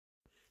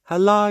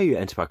Hello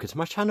and welcome to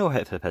my channel.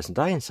 Here for the present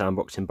day and so I'm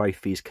unboxing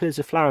both these Killers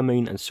of Flower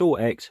Moon and Saw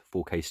X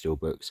 4K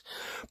Steelbooks.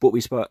 Bought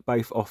these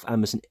both off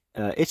Amazon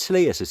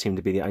Italy, as they seem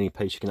to be the only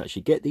place you can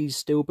actually get these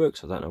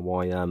Steelbooks. I don't know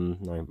why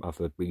no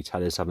other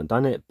retailers haven't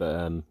done it,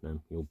 but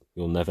no,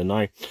 you'll never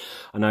know.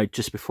 I know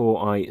just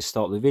before I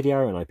start the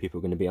video, I know people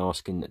are going to be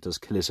asking, does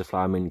Killers of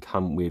Flower Moon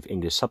come with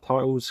English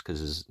subtitles? Because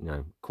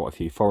there's quite a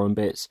few foreign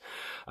bits.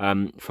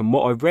 From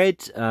what I've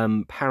read,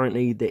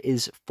 apparently there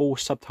is 4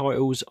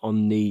 subtitles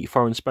on the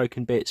foreign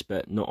spoken bits,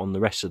 but not on the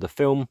rest of the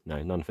film.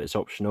 No, none of it's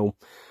optional.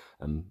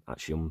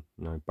 Actually,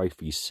 on both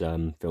these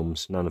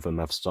films, none of them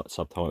have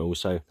subtitles,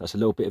 so that's a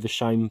little bit of a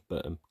shame.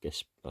 But I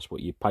guess that's what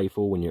you pay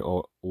for when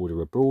you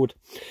order abroad.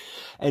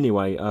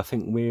 Anyway, I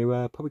think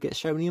we're probably get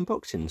straight on the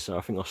unboxing. So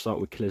I think I'll start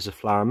with Killers of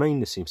Flower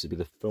Moon. This seems to be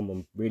the film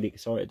I'm really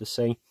excited to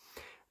see.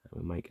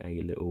 We'll make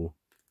a little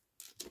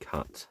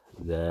cut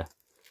there.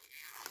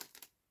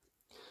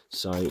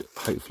 So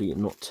hopefully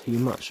not too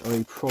much of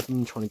a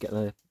problem trying to get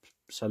the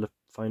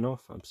cellophane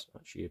off. I'm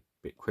actually a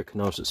bit quicker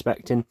than I was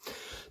expecting.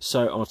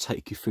 So I'll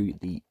take you through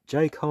the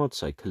J card.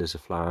 So Killers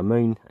of Flower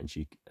Moon, and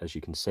as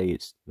you can see,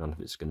 none of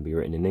it's going to be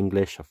written in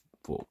English. I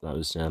thought that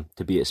was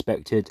to be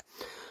expected,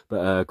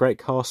 but great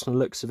cast on the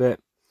looks of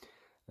it.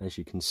 As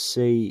you can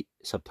see,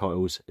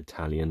 subtitles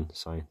Italian,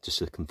 so just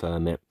to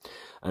confirm it.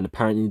 And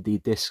apparently the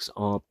discs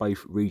are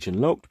both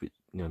region locked, which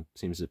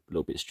seems a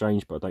little bit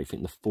strange, but I don't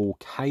think the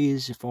 4K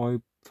is,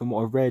 from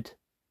what I've read.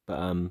 But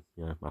I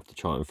have to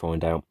try and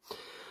find out.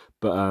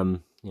 But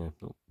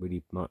not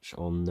really much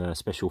on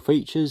special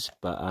features,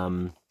 but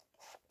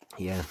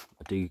yeah,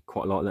 I do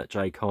quite like that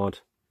J card.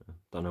 I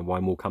don't know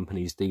why more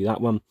companies do that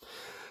one,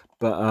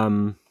 but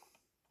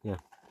yeah,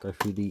 go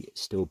through the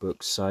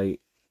Steelbook. So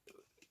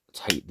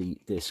take the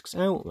discs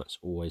out, that's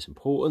always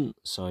important.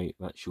 So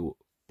that's your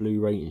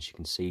Blu-ray, as you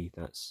can see,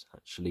 that's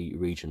actually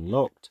region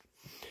locked.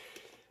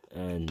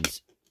 And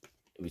if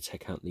we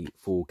take out the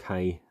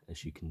 4K,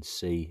 as you can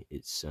see,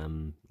 it's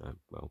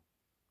well,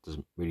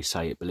 doesn't really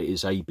say it, but it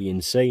is A, B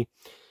and C.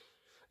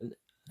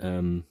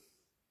 No,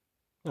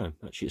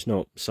 actually it's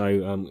not, so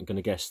I'm going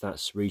to guess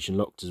that's region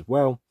locked as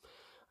well.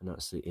 And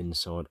that's the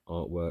inside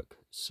artwork,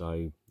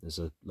 so there's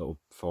a little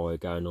fire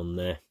going on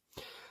there.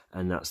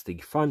 And that's the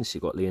front, so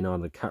you've got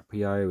Leonardo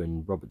DiCaprio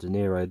and Robert De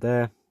Niro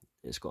there.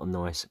 It's got a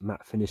nice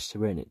matte finish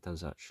to it, and it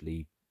does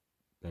actually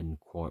bend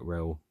quite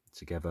well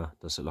together.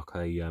 Does look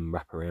like a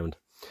wraparound,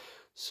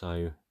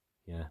 so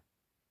yeah,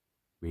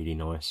 really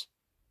nice.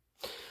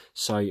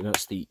 So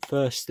that's the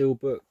first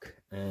Steelbook,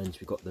 and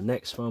we've got the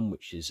next one,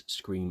 which is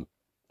Scream.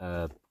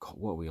 God,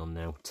 what are we on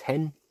now?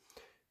 10.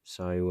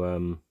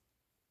 So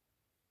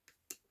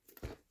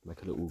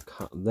make a little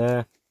cut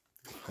there.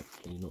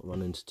 Hopefully not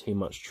run into too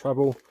much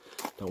trouble.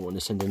 Don't want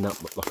this ending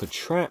up like a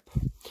trap.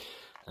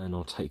 And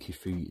I'll take you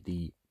through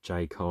the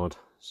J card.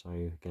 So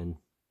again,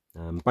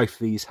 both of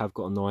these have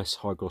got a nice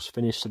high gloss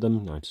finish to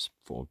them. I just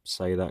thought I'd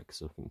say that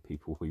because I think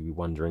people will be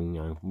wondering,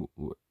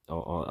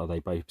 are they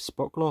both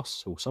spot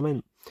gloss or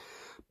something?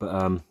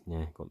 But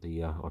yeah, got the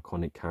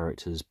iconic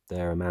characters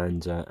there,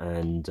 Amanda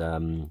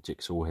and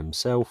Jigsaw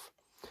himself,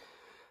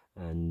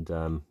 and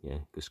yeah,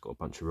 just got a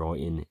bunch of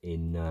writing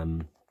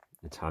in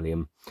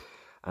Italian.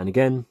 And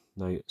again,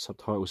 no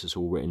subtitles. It's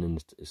all written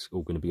and it's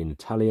all going to be in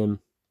Italian.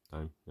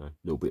 So a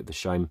little bit of a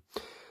shame.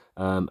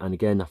 And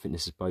again, I think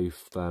this is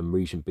both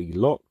region B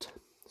locked,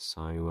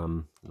 so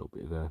a little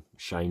bit of a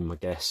shame, I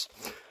guess.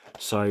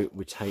 So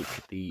we take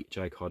the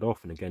J card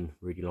off, and again,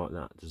 really like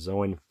that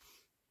design.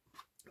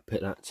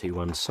 Put that to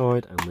one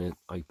side, and we'll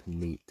open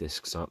the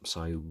discs up.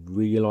 So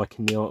really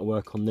liking the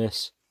artwork on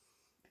this.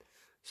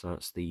 So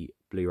that's the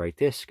Blu-ray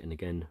disc, and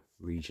again,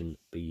 region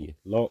B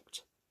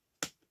locked.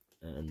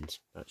 And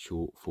that's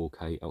your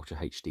 4K Ultra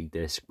HD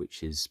disc,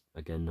 which is,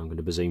 again, I'm going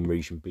to presume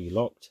region B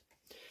locked.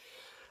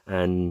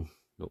 And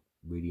not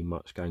really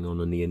much going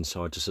on the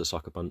inside, just looks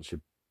like a bunch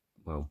of,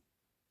 well,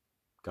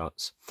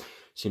 guts.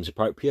 Seems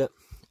appropriate.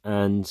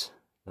 And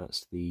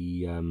that's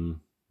the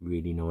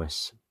really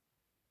nice,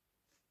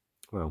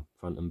 well,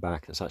 front and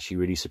back. That's actually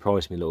really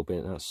surprised me a little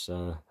bit. That's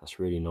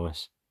really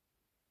nice.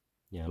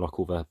 Yeah, I like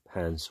all the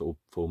hands sort of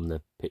form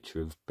the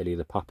picture of Billy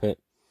the Puppet.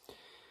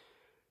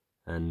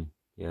 And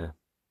yeah,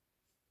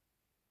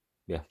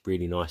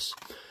 really nice.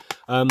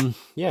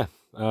 Yeah,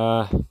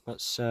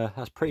 that's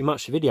pretty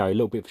much the video. A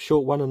little bit of a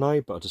short one, I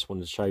know, but I just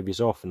wanted to show these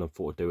off, and I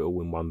thought I'd do it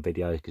all in one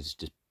video because it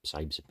just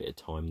saves a bit of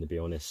time, to be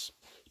honest,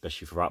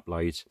 especially for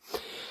uploads.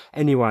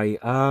 Anyway,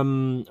 I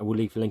will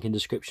leave a link in the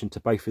description to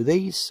both of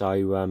these,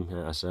 so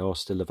as they are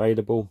still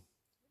available.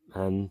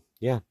 And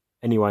yeah,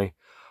 anyway,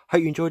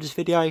 hope you enjoyed this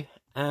video,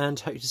 and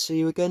hope to see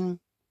you again.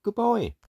 Goodbye.